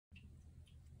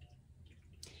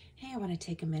Hey, I want to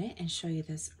take a minute and show you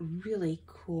this really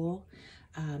cool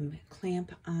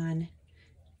clamp-on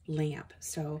lamp.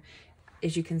 So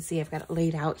as you can see, I've got it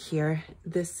laid out here.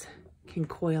 This can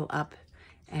coil up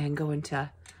and go into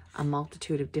a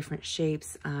multitude of different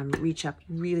shapes, reach up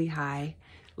really high,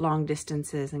 long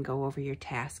distances, and go over your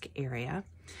task area.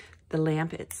 The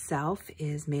lamp itself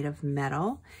is made of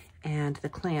metal, and the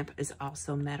clamp is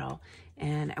also metal.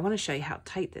 And I want to show you how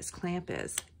tight this clamp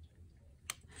is.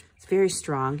 It's very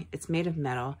strong. It's made of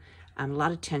metal, a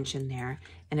lot of tension there,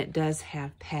 and it does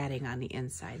have padding on the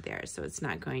inside there, so it's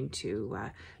not going to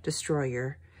destroy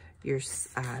your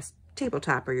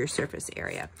tabletop or your surface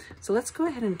area. So let's go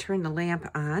ahead and turn the lamp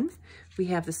on. We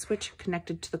have the switch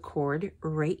connected to the cord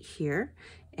right here,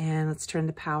 and let's turn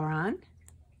the power on.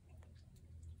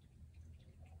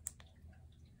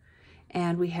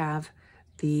 And we have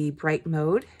the bright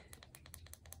mode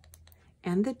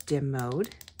and the dim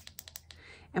mode.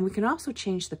 And we can also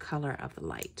change the color of the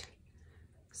light.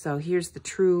 So here's the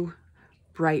true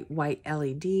bright white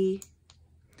LED,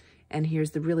 and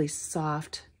here's the really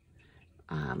soft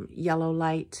yellow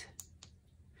light,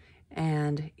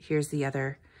 and here's the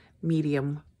other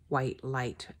medium white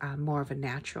light, more of a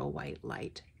natural white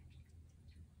light.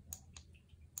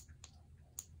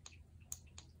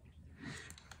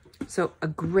 So a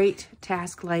great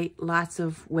task light, lots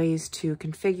of ways to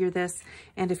configure this.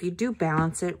 And if you do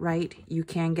balance it right, you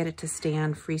can get it to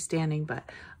stand freestanding, but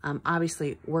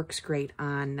obviously it works great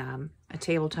on a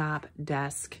tabletop,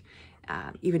 desk,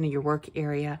 even in your work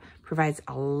area. Provides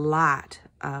a lot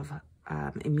of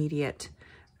immediate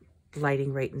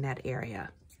lighting right in that area.